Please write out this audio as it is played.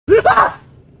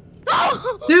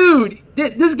Dude,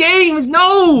 this game,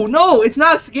 no, it's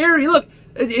not scary. Look,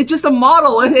 it's just a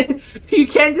model, and you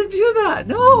can't just do that.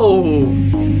 No.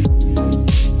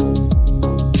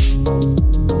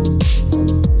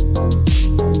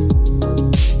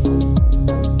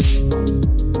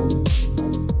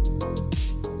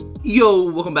 Yo,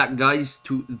 welcome back, guys,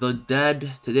 to The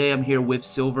Dead. Today, I'm here with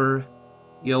Silver.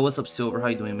 Yo, what's up, Silver? How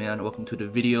you doing, man? Welcome to the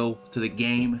video, to the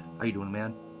game. How you doing,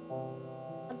 man?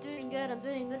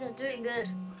 I'm doing good.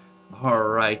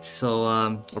 Alright, so,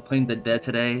 we're playing The Dead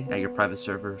today at your private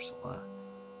server, so,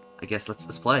 I guess let's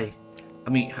play. I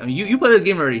mean, you played this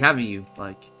game already, haven't you?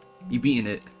 Like, you beaten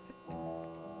it.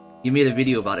 You made a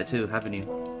video about it, too, haven't you?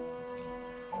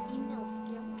 Female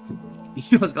skeleton.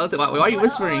 Female skeleton? Why are you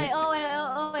whispering? Wait.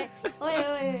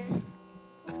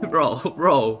 Bro.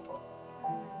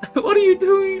 What are you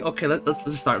doing? Okay,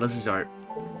 let's start.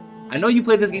 I know you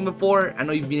played this game before. I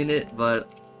know you've been in it, but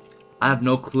I have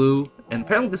no clue. And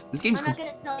apparently this game's... I'm not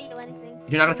gonna tell you anything.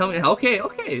 You're not gonna tell me?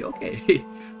 Okay.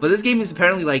 But this game is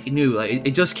apparently like new. Like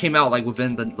it just came out like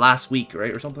within the last week,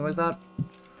 right, or something like that.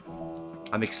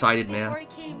 I'm excited, man. Before it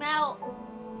came out,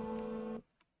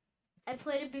 I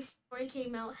played it before it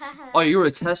came out. Oh, you were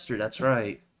a tester. That's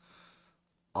right.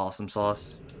 Awesome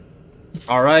sauce.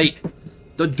 All right,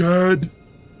 The Dead.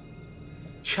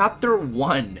 Chapter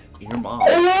 1. Your mom.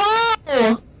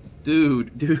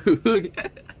 Dude.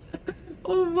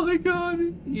 Oh my god.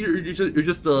 You're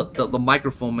just the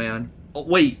microphone man. Oh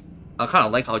wait. I kind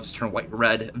of like how it just turned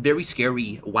red. Very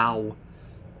scary. Wow.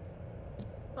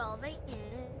 Well, they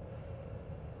can.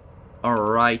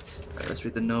 Alright. Let's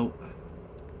read the note.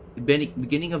 The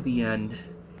beginning of the end.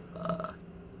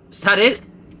 Is that it?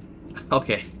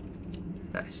 Okay.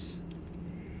 Nice.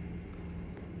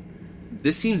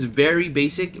 This seems very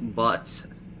basic, but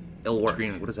it'll work.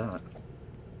 What is that?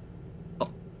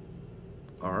 Oh.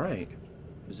 Alright.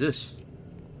 What is this?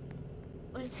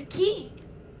 Well, it's a key.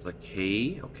 It's a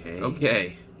key?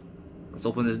 Okay. Let's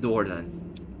open this door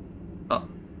then. Oh.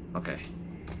 Okay.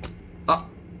 Oh.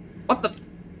 What the?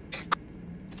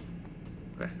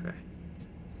 Okay.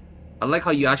 I like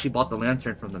how you actually bought the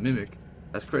lantern from the Mimic.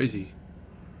 That's crazy.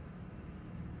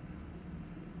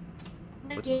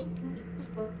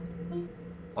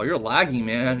 Oh, you're lagging,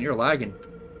 man. You're lagging.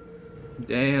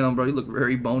 Damn, bro. You look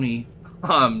very bony.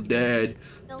 I'm dead.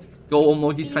 Go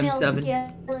emoji times 7.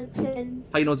 Skeleton.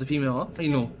 How you know it's a female, huh? How you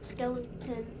know?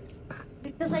 Skeleton.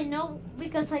 Because I know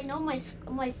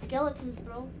my skeletons,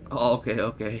 bro. Oh,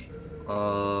 okay.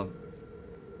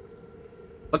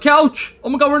 A couch! Oh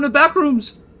my god, we're in the back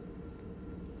rooms!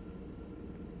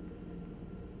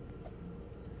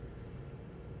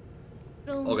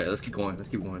 Okay, let's keep going.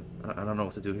 I don't know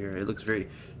what to do here. It looks very,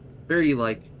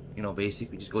 like, you know, basic.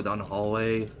 We just go down the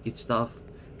hallway, get stuff,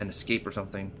 and escape or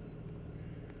something.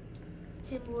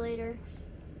 Simulator.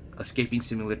 Escaping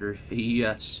simulator.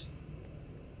 Yes.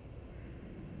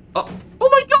 Oh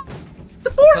my god!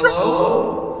 The board!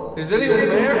 Hello? Is anyone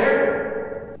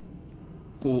there?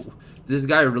 Well, this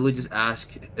guy really just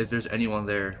asked if there's anyone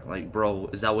there. Like, bro,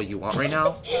 is that what you want right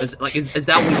now? Is that what you want?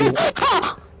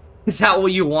 Is that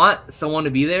what you want? Someone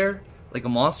to be there? Like a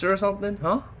monster or something?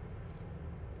 Huh?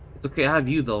 It's okay, I have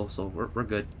you though, so we're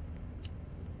good.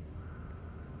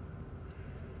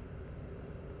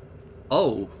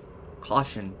 Oh,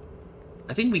 caution.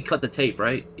 I think we cut the tape,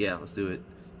 right? Yeah, let's do it.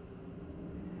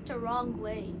 The wrong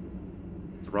way.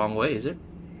 The wrong way, is it?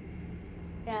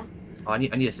 Yeah. Oh, I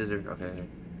need a scissor. Okay.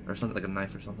 Or something like a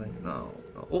knife or something. No.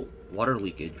 Oh, water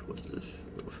leakage. What's this?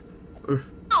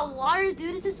 Not water,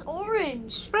 dude. It's just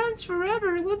orange. Friends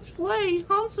forever. Let's play.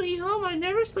 Home sweet home. I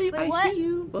never sleep. Wait, I what? see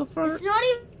you. But for... It's not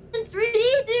even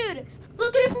 3D, dude.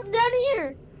 Look at it from down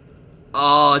here.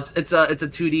 Oh, it's a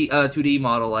 2D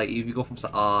model. Like if you go from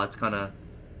it's kind of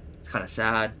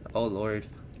sad. Oh lord.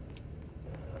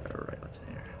 All right, what's in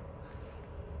here?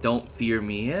 Don't fear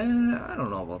me. Yeah, I don't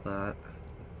know about that.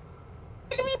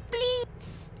 Let me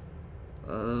please.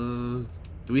 Do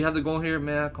we have to go in here,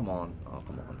 man? Come on. Oh,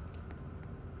 come on.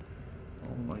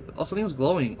 Oh my god. Oh, something was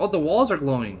glowing. Oh, the walls are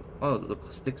glowing. Oh, the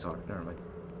sticks are. Never mind.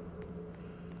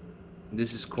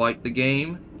 This is quite the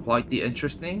game. Quite the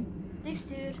interesting. This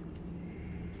dude.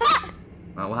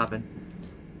 What happened?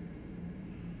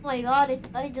 Oh my god, I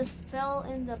thought he just fell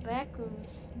in the back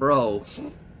rooms. Bro.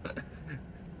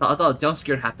 I thought a jump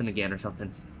scare happened again or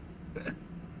something.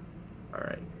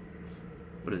 Alright.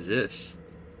 What is this?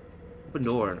 Open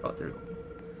door. Oh, there we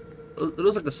go. It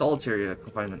looks like the solitary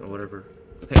confinement or whatever.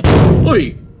 Okay.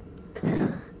 Oi!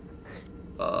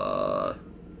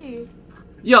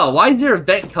 Yo, why is there a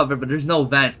vent cover but there's no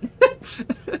vent?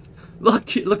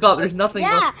 Look up, there's nothing.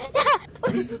 Yeah!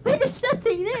 Wait, there's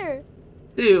nothing there!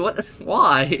 Dude, what?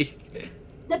 Why?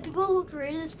 The people who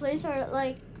created this place are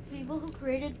like people who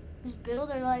created this build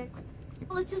are like,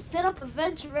 well, let's just set up a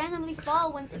vent to randomly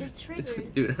fall when it is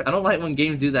triggered. Dude, I don't like when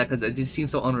games do that because it just seems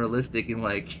so unrealistic and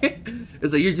like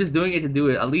it's like you're just doing it to do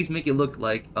it. At least make it look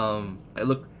like it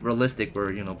look realistic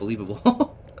or you know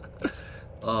believable.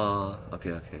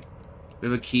 Okay. We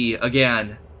have a key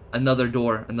again. Another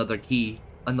door, another key,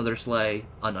 another sleigh,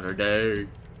 another day.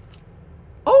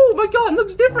 Oh my God, it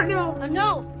looks different now.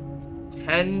 No.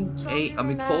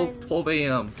 12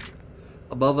 a.m.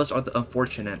 Above us are the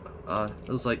unfortunate.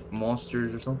 Those like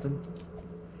monsters or something.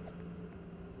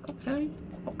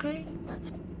 Okay.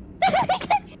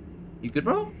 You good,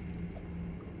 bro?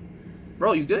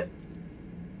 Bro, you good?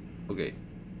 Okay.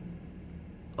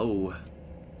 Oh,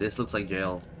 this looks like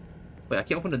jail. Wait, I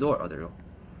can't open the door. Oh, there we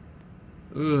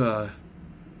go. Ugh.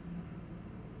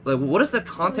 Like, what is the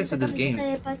context of this game?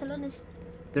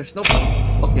 There's no.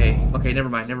 Okay, never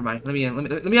mind. Let me in.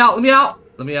 Let me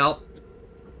out.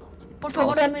 Por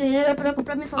favor, dame dinero para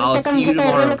comprar mi I'll favorita see you camiseta de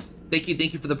tomorrow. Roblox.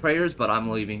 Thank you for the prayers, but I'm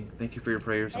leaving. Thank you for your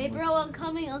prayers. Hey, bro, I'm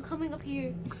coming up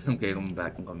here. Okay, I'm coming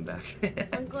back.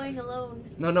 I'm going alone.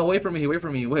 No, wait for me.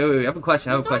 Wait. I have a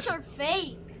question. These doors are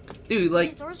fake. Dude, like,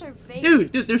 these doors are fake.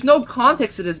 dude, there's no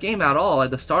context to this game at all. Like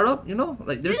the startup, you know,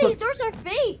 like there's Dude, these doors are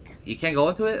fake. You can't go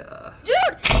into it.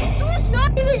 Dude, this door's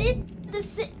not even in the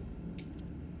This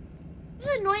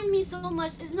annoys me so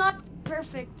much. It's not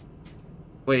perfect.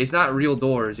 Wait, it's not real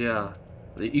doors. Yeah,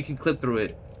 you can clip through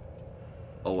it.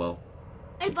 Oh well.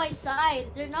 Side by side,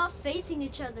 they're not facing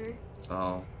each other.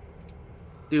 Oh,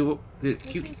 dude, This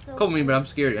is so come with me, cool. but I'm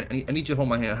scared. I need you to hold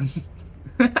my hand.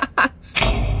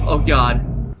 Oh God,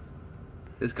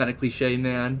 it's kind of cliche,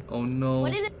 man. Oh no.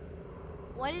 Why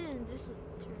didn't this one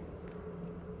turn?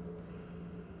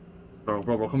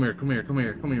 Bro, come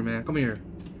here, man, come here.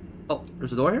 Oh,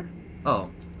 there's a door here? Oh.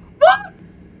 What?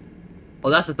 Oh,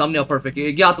 that's the thumbnail perfect.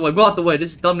 Get out the way, go out the way.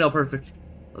 This is thumbnail perfect.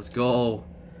 Let's go.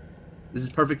 This is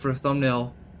perfect for a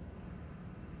thumbnail.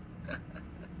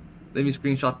 Let me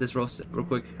screenshot this real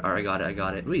quick. Alright, I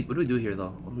got it. Wait, what do we do here, though?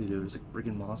 What do we do? There's a freaking It's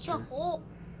a monster. hole.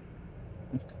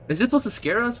 Is it supposed to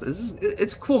scare us?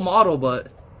 It's a cool model, but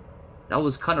that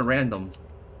was kind of random.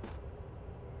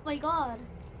 Oh my God.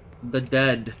 The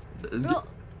Dead. Bro,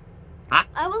 Ah.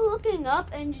 I was looking up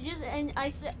and I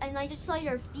just saw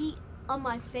your feet on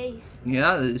my face.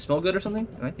 Yeah, does it smell good or something?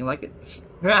 You like it?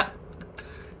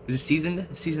 Is it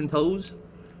seasoned toes?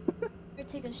 Or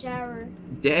take a shower.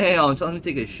 Damn, telling me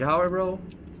to take a shower, bro?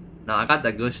 Nah, I got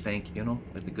that good stank, you know?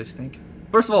 Like the good stank.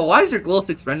 First of all, why is your glow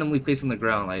sticks randomly placed on the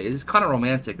ground? Like, it's kind of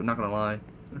romantic, I'm not gonna lie.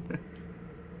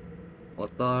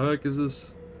 What the heck is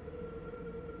this?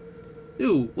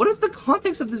 Dude, what is the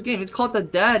context of this game? It's called The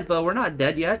Dead, but we're not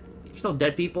dead yet. There's no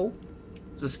dead people.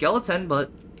 There's a skeleton,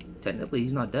 but technically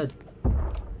he's not dead.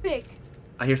 Rick,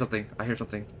 I hear something.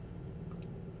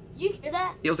 you hear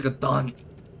that? It was like a thud.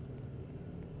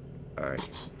 Alright.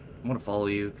 I'm gonna follow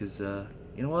you, because, you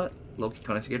know what? Low-key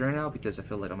kind of scared right now, because I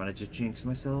feel like I'm gonna just jinx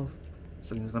myself.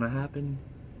 Something's gonna happen.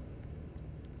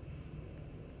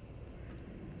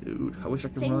 Dude, I wish I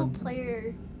could Single run.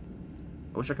 player.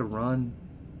 I wish I could run.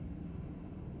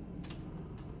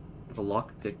 With a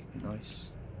lockpick. Nice.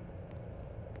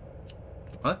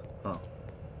 What? Oh.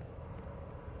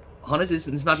 Honestly,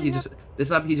 this might be just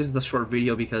a short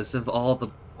video because of all the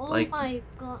Oh like my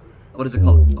God. what is it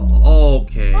called? Oh,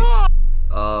 okay.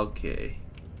 Okay.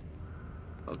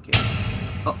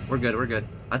 Oh, we're good.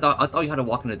 I thought you had to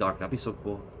walk in the dark. That'd be so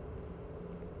cool.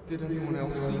 Did anyone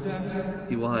else see that?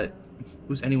 See what?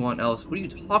 Who's anyone else? What are you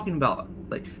talking about?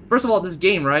 Like, first of all, this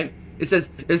game, right? It says,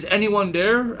 "Is anyone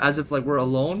there?" As if like we're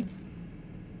alone,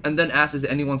 and then asks, "Does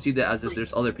anyone see that?" As if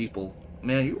there's other people.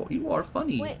 Man, you are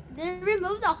funny. Wait, they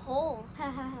removed the hole.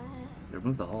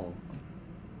 Remove the hole.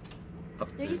 Oh,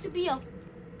 There used to be a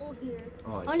hole here.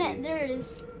 Oh, Oh, no, there it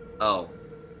is. Oh.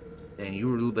 Dang, you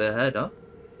were a little bit ahead, huh?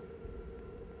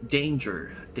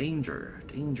 Danger.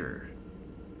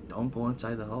 Don't go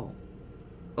inside the hole.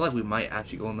 I feel like we might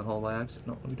actually go in the hole by accident.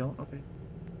 No, we don't? Okay.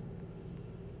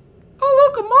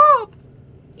 Oh, look, a mob!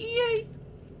 Yay!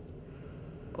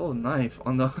 Oh, knife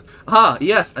on the... Ah,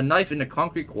 yes, a knife in the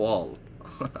concrete wall.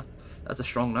 That's a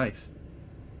strong knife.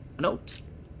 A note.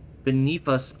 Beneath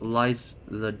us lies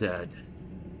the dead.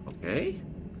 Okay.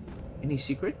 Any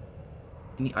secret?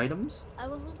 Any items? I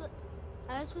was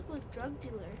with a drug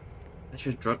dealer. That's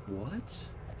your drug. What?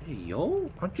 Hey, yo,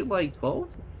 aren't you like 12?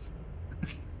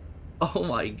 Oh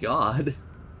my God.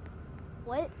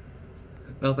 What?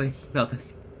 Nothing.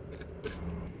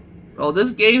 Bro,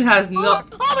 this game has no.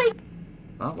 Oh my!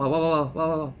 Huh?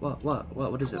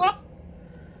 What is it?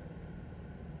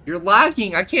 You're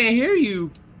lagging. I can't hear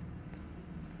you.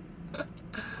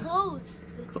 Close.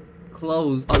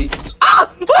 Close. Oh,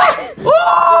 ah!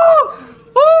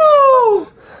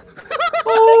 Oh!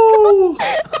 Oh!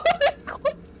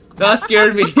 That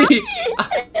scared me.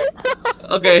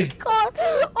 Okay. God.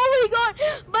 Oh my god.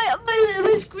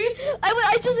 My screen.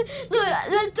 I just look.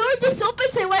 The door just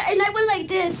opens and I went like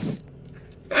this.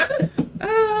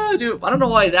 Dude, I don't know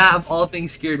why that of all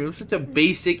things scared me. It was such a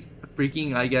basic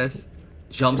freaking, I guess,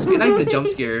 jump scare. Not even a jump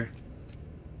scare.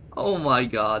 Oh my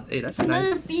god. Hey, that's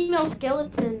another nice. female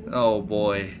skeleton. Oh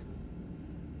boy.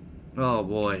 Oh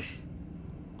boy.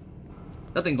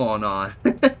 Nothing going on.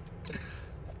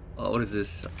 Oh, what is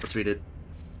this? Let's read it.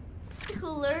 Who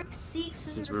lurks seeks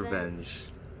This is revenge. revenge.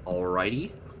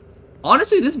 Alrighty.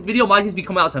 Honestly, this video might just be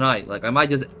coming out tonight. Like, I might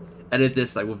just edit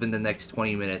this like within the next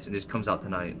 20 minutes and this comes out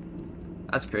tonight.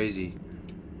 That's crazy.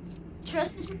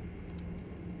 Trust this.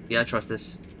 Yeah, I trust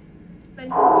this. Go,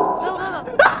 go,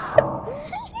 go.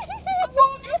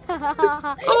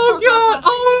 Oh god!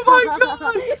 Oh my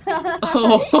god!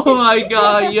 Oh my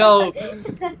god, yo!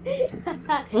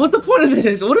 What's the point of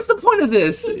this? What is the point of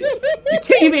this? You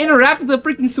can't even interact with the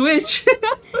freaking Switch.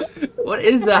 What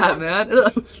is that, man? It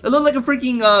looks like a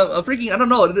freaking, I don't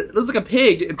know. It looks like a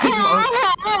pig.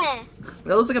 It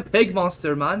looks like a pig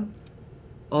monster, man.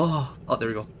 Oh, there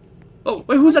we go. Oh,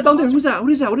 wait, who's that down there? Who's that?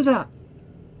 What is that? What is that?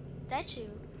 Statue.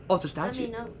 Oh, it's a statue. I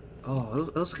mean, no. Oh,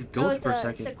 it looks like a No, ghost it's for a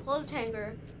second. It's a clothes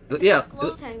hanger. Yeah, It's a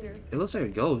clothes hanger. It looks like a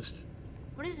ghost.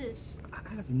 What is this? I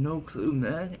have no clue,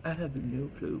 man. I have no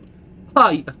clue.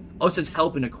 Hi. Oh, it says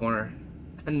help in the corner.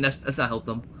 And that's not help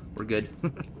them. We're good.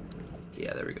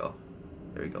 Yeah, there we go.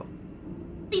 There we go.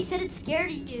 He said it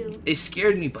scared you. It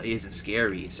scared me, but it isn't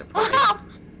scary. It's surprising.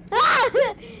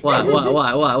 What?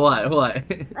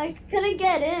 I couldn't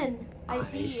get in. I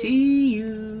see you. see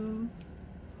you.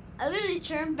 I literally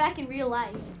turned back in real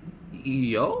life.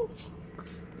 Yo?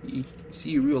 You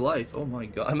see real life. Oh my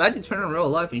god. Imagine turning in real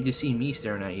life and you just see me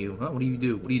staring at you. Huh? What do you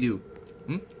do? What do you do?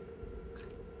 Hmm?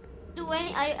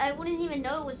 I wouldn't even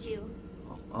know it was you.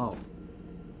 Oh.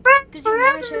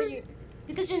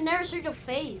 Because you never showed your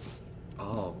face.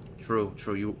 Oh, true.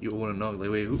 You wouldn't know. Like,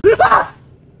 wait, who?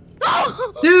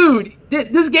 Dude,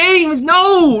 this game,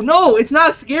 no, it's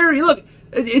not scary. Look,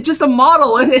 it's just a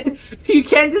model, and you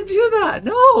can't just do that.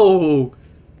 No.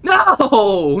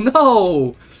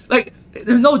 Like,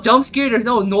 there's no jump scare, there's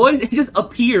no noise, it just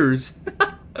appears.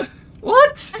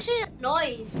 What? Actually, a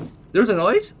noise. There's a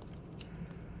noise?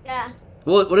 Yeah.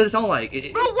 What does it sound like?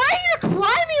 Bro, why are you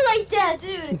climbing like that,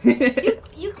 dude?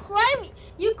 you climb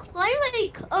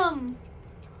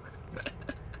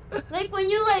like when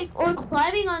you or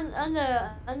climbing on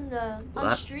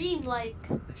stream like.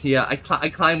 Yeah, I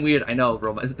climb weird. I know,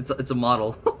 bro. It's a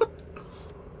model.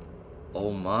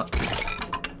 Oh my.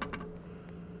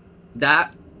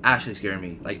 That actually scared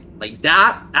me. Like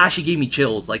that actually gave me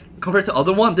chills. Like compared to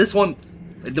other one, this one,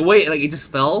 the way it just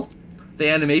fell, the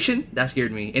animation that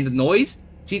scared me, and the noise.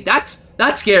 See, that's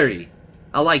scary.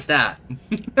 I like that.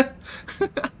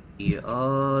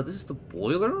 Yeah, this is the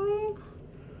boiler room.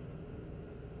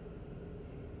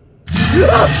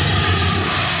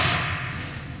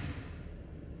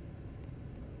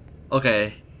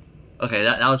 Okay,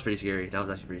 that was pretty scary. That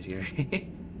was actually pretty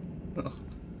scary.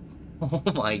 Oh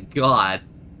my god.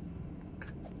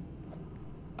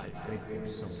 I think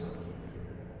there's something.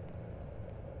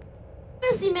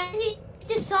 Honestly, man, you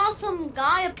just saw some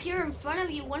guy appear in front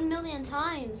of you 1,000,000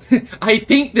 times. I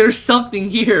think there's something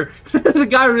here. The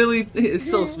guy really is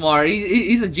so smart.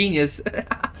 He's a genius.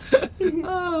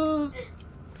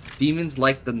 Demons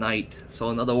like the night. So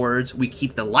in other words, we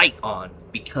keep the light on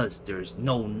because there's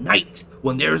no night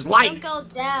when there's light. Don't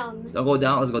go down. Don't go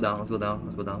down. Let's go down. Let's go down.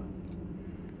 Let's go down.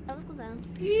 Let's go down.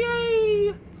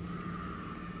 Yay!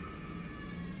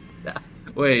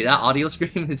 Wait, that audio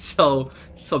scream is so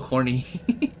corny.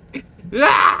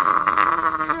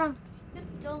 Ah! You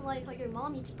don't like how your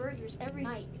mom eats burgers every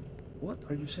night. What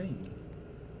are you saying?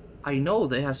 I know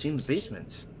they have seen the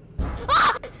basement.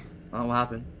 Ah! Oh, what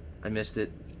happened? I missed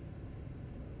it.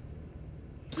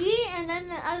 And then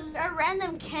a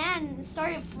random can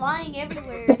started flying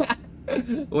everywhere.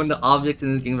 When the objects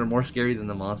in this game are more scary than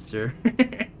the monster.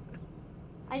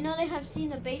 I know they have seen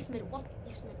the basement. What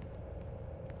basement?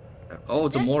 Oh,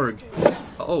 it's a morgue. Basement.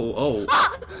 Oh.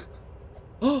 Ah!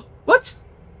 Oh, what?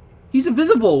 He's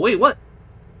invisible. Wait, what?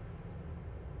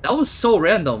 That was so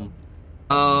random.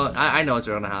 I know what's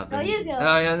gonna happen. No, you go.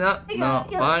 Yeah, no, You no,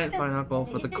 go. fine, I'll go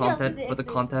for the You go to content, the for the exit.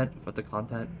 content, for the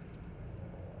content.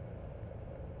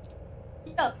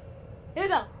 You go. Here we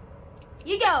go.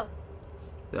 You go.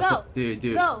 Go. Dude.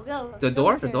 Go. The Go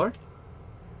door? this The way. door?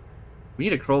 We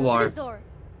need a crowbar. This door.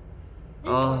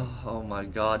 This door. Oh my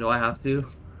god, do I have to?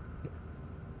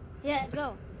 Yes,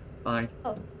 go. Fine.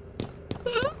 Oh.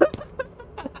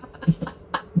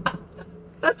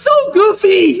 That's so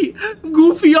goofy!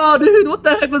 Goofy on, dude. What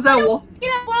the heck was that?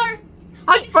 Get a bar.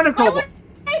 How'd you find a crowbar?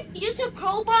 I use a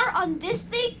crowbar on this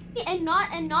thing and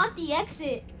not the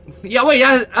exit. Yeah, wait,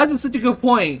 yeah, that's such a good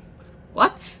point.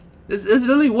 What? There's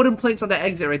literally wooden planks on the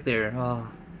exit right there.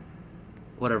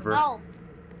 Whatever. Help.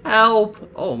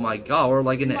 Help! Oh my god, we're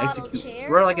like in an Model execute. chairs,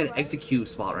 We're like in an alright. execute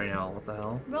spot right now. What the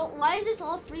hell? Bro, why is this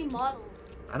all free model?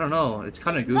 I don't know. It's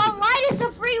kind of goofy. Bro, why is this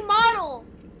a free model?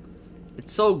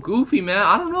 It's so goofy, man.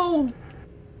 I don't know.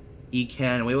 He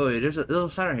can. Wait. There's a little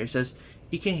sign right here. It says,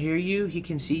 he can hear you, he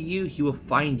can see you, he will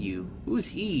find you. Who is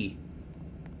he?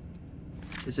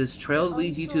 It says, trails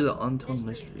leads you to the untold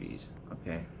mysteries.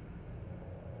 Okay.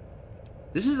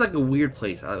 This is like a weird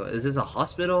place. Is this a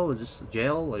hospital? Is this a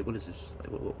jail? Like, what is this? Like,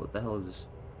 what the hell is this?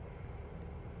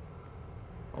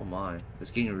 Oh my.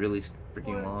 It's getting really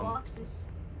freaking long. Boxes.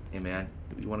 Hey man,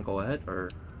 you want to go ahead or?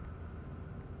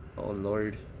 Oh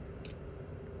lord.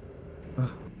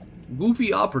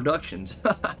 Goofy Productions.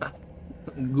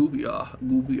 Goofy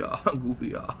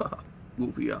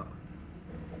Goofy.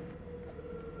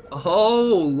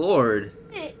 Oh lord.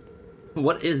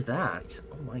 What is that?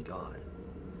 Oh my god.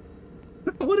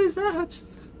 What is that?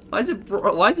 Why is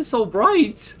it so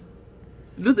bright?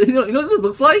 You know what this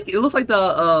looks like? It looks like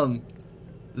the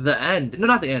end. No,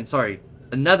 not the end, sorry.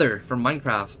 The nether from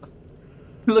Minecraft.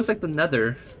 It looks like the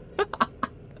nether.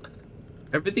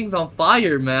 Everything's on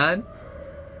fire, man.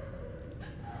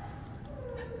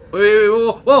 Wait,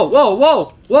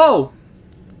 whoa!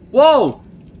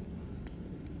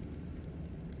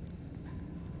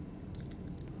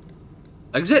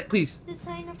 Exit, please.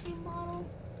 Design a free model.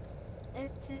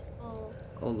 Exit. Oh.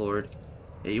 Oh lord.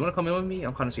 Hey, you wanna come in with me?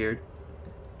 I'm kinda scared.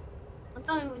 I'm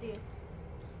coming with you.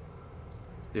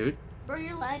 Dude. Bro,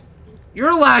 you're lagging.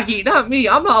 You're laggy, not me.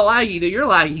 I'm not laggy, dude. You're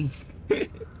lagging.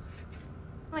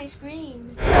 My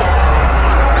screen.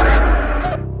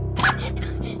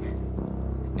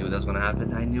 Knew that was gonna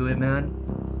happen. I knew it, man.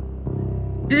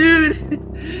 Dude!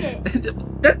 Beat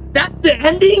it. That's the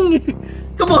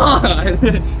ending? Come on!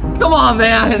 Come on,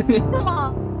 man! Come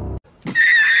on.